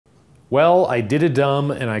Well, I did a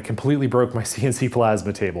dumb and I completely broke my CNC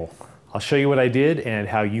plasma table. I'll show you what I did and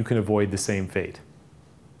how you can avoid the same fate.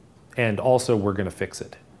 And also, we're gonna fix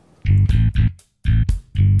it.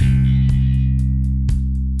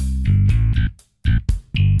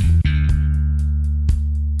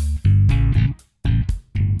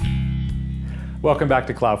 Welcome back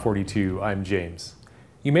to Cloud 42, I'm James.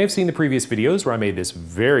 You may have seen the previous videos where I made this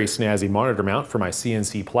very snazzy monitor mount for my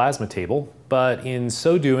CNC plasma table, but in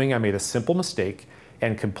so doing I made a simple mistake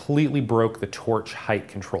and completely broke the torch height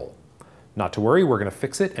control. Not to worry, we're going to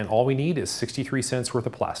fix it, and all we need is 63 cents worth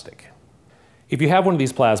of plastic. If you have one of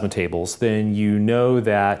these plasma tables, then you know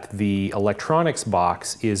that the electronics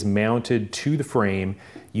box is mounted to the frame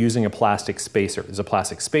using a plastic spacer. There's a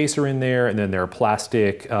plastic spacer in there, and then there are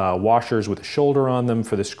plastic washers with a shoulder on them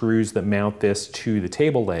for the screws that mount this to the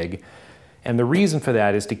table leg. And the reason for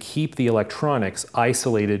that is to keep the electronics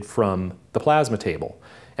isolated from the plasma table.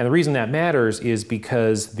 And the reason that matters is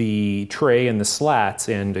because the tray and the slats,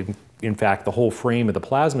 and in fact the whole frame of the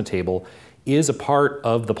plasma table, is a part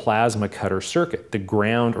of the plasma cutter circuit. The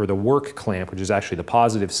ground, or the work clamp, which is actually the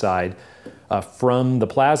positive side, from the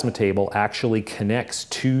plasma table actually connects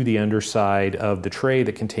to the underside of the tray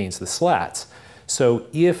that contains the slats. So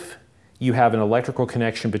if you have an electrical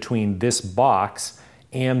connection between this box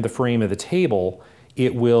and the frame of the table,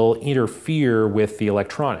 it will interfere with the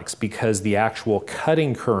electronics because the actual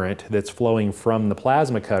cutting current that's flowing from the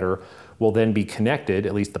plasma cutter will then be connected,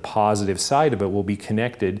 at least the positive side of it will be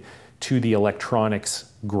connected to the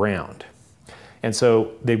electronics ground. And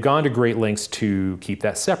so they've gone to great lengths to keep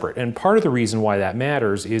that separate. And part of the reason why that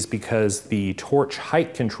matters is because the torch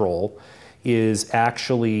height control is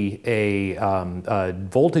actually a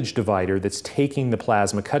voltage divider that's taking the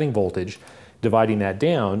plasma cutting voltage, dividing that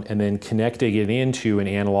down, and then connecting it into an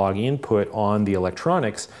analog input on the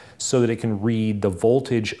electronics so that it can read the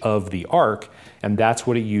voltage of the arc, and that's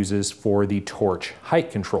what it uses for the torch height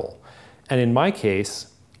control. And in my case,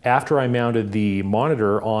 after I mounted the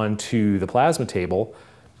monitor onto the plasma table,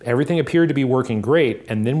 everything appeared to be working great,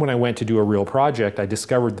 and then when I went to do a real project, I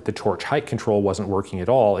discovered that the torch height control wasn't working at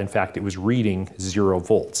all. In fact, it was reading 0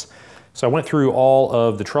 volts. So I went through all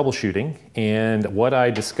of the troubleshooting, and what I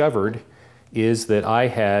discovered is that I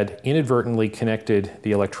had inadvertently connected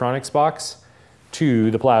the electronics box to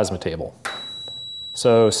the plasma table.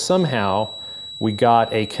 So somehow we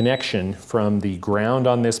got a connection from the ground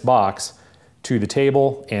on this box to the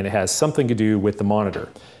table, and it has something to do with the monitor.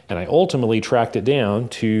 And I ultimately tracked it down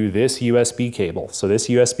to this USB cable. So this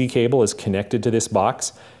USB cable is connected to this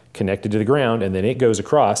box, connected to the ground, and then it goes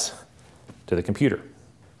across to the computer.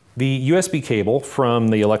 The USB cable from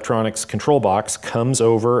the electronics control box comes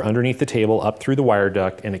over underneath the table up through the wire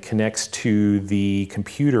duct, and it connects to the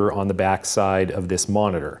computer on the back side of this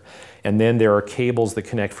monitor. And then there are cables that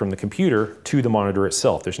connect from the computer to the monitor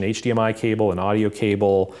itself. There's an HDMI cable, an audio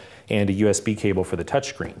cable, and a USB cable for the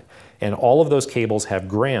touchscreen. And all of those cables have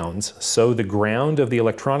grounds, so the ground of the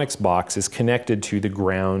electronics box is connected to the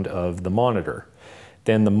ground of the monitor.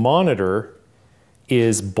 Then the monitor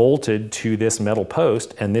is bolted to this metal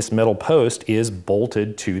post, and this metal post is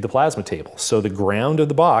bolted to the plasma table. So the ground of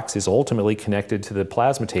the box is ultimately connected to the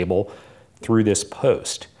plasma table through this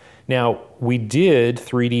post. Now, we did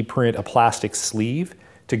 3D print a plastic sleeve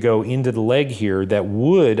to go into the leg here that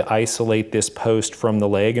would isolate this post from the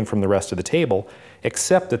leg and from the rest of the table,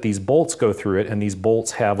 except that these bolts go through it, and these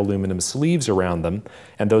bolts have aluminum sleeves around them,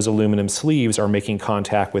 and those aluminum sleeves are making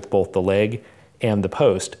contact with both the leg and the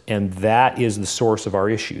post, and that is the source of our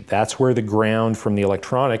issue. That's where the ground from the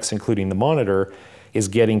electronics, including the monitor, is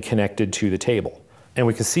getting connected to the table. And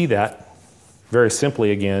we can see that very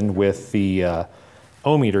simply again with the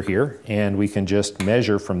ohm meter here, and we can just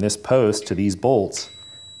measure from this post to these bolts,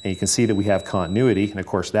 and you can see that we have continuity, and of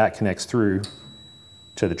course that connects through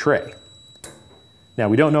to the tray. Now,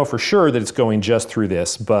 we don't know for sure that it's going just through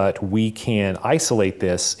this, but we can isolate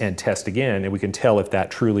this and test again, and we can tell if that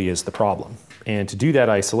truly is the problem. And to do that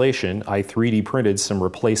isolation, I 3D printed some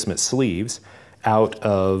replacement sleeves out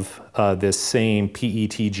of this same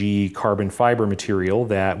PETG carbon fiber material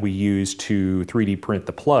that we use to 3D print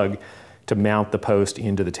the plug to mount the post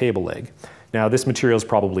into the table leg. Now, this material is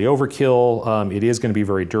probably overkill. It is going to be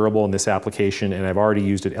very durable in this application, and I've already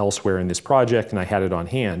used it elsewhere in this project, and I had it on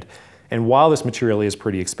hand. And while this material is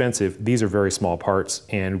pretty expensive, these are very small parts,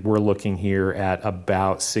 and we're looking here at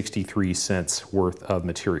about 63 cents worth of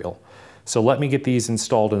material. So let me get these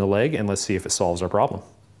installed in the leg, and let's see if it solves our problem.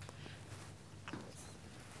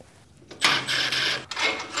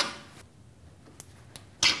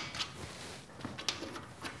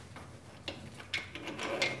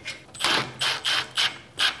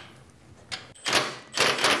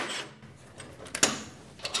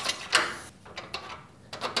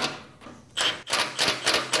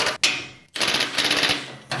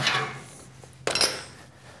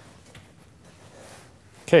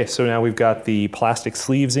 Okay, so now we've got the plastic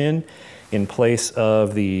sleeves in place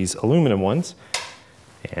of these aluminum ones.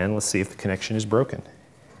 And let's see if the connection is broken.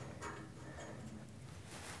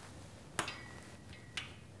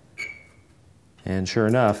 And sure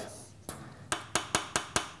enough,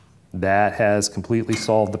 that has completely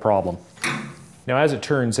solved the problem. Now, as it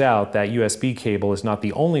turns out, that USB cable is not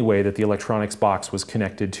the only way that the electronics box was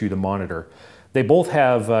connected to the monitor. They both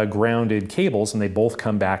have grounded cables, and they both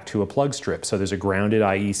come back to a plug strip. So there's a grounded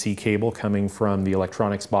IEC cable coming from the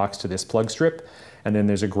electronics box to this plug strip, and then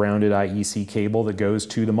there's a grounded IEC cable that goes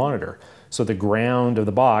to the monitor. So the ground of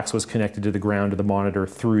the box was connected to the ground of the monitor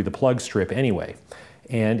through the plug strip anyway.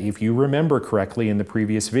 And if you remember correctly in the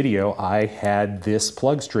previous video, I had this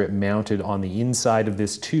plug strip mounted on the inside of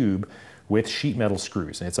this tube with sheet metal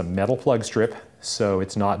screws. And it's a metal plug strip, so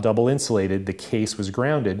it's not double insulated. The case was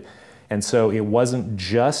grounded. And so it wasn't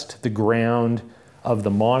just the ground of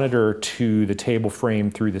the monitor to the table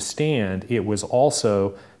frame through the stand, it was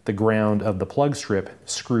also the ground of the plug strip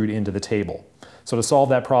screwed into the table. So to solve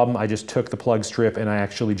that problem, I just took the plug strip and I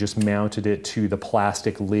actually just mounted it to the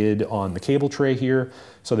plastic lid on the cable tray here.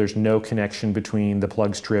 So there's no connection between the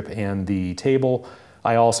plug strip and the table.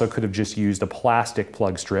 I also could have just used a plastic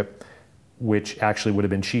plug strip, which actually would have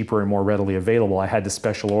been cheaper and more readily available. I had to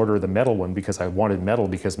special order the metal one because I wanted metal,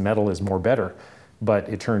 because metal is more better. But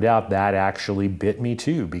it turned out that actually bit me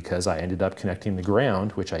too, because I ended up connecting the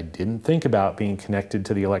ground, which I didn't think about being connected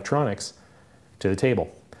to the electronics, to the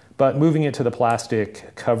table. But moving it to the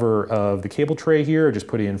plastic cover of the cable tray here, I just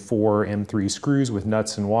put in 4 M3 screws with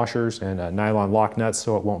nuts and washers and nylon lock nuts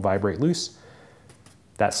so it won't vibrate loose.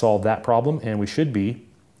 That solved that problem, and we should be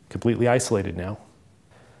completely isolated now.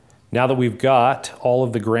 Now that we've got all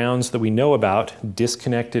of the grounds that we know about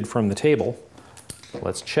disconnected from the table,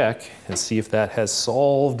 let's check and see if that has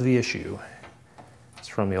solved the issue. It's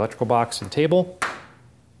from the electrical box to the table.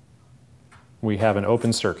 We have an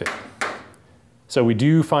open circuit. So we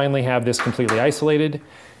do finally have this completely isolated,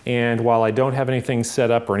 and while I don't have anything set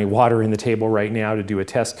up or any water in the table right now to do a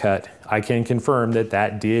test cut, I can confirm that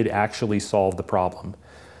that did actually solve the problem.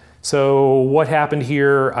 So what happened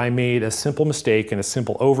here, I made a simple mistake and a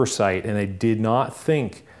simple oversight, and I did not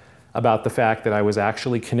think about the fact that I was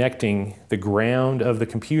actually connecting the ground of the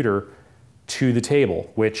computer to the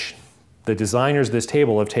table, which the designers of this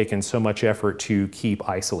table have taken so much effort to keep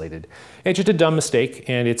isolated. It's just a dumb mistake,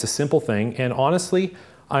 and it's a simple thing, and honestly,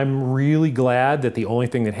 I'm really glad that the only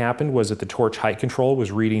thing that happened was that the torch height control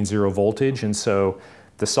was reading 0 voltage, and so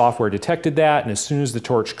the software detected that, and as soon as the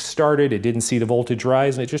torch started, it didn't see the voltage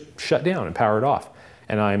rise, and it just shut down and powered off.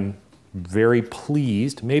 And I'm very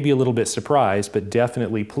pleased, maybe a little bit surprised, but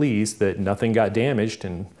definitely pleased that nothing got damaged,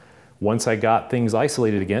 and once I got things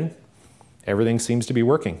isolated again, everything seems to be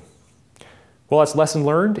working. Well, that's lesson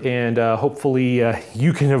learned, and hopefully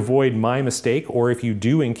you can avoid my mistake, or if you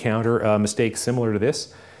do encounter a mistake similar to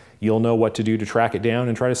this, you'll know what to do to track it down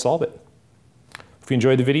and try to solve it. If you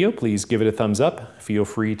enjoyed the video, please give it a thumbs up. Feel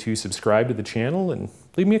free to subscribe to the channel and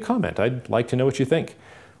leave me a comment. I'd like to know what you think.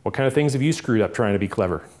 What kind of things have you screwed up trying to be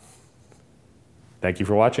clever? Thank you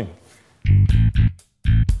for watching.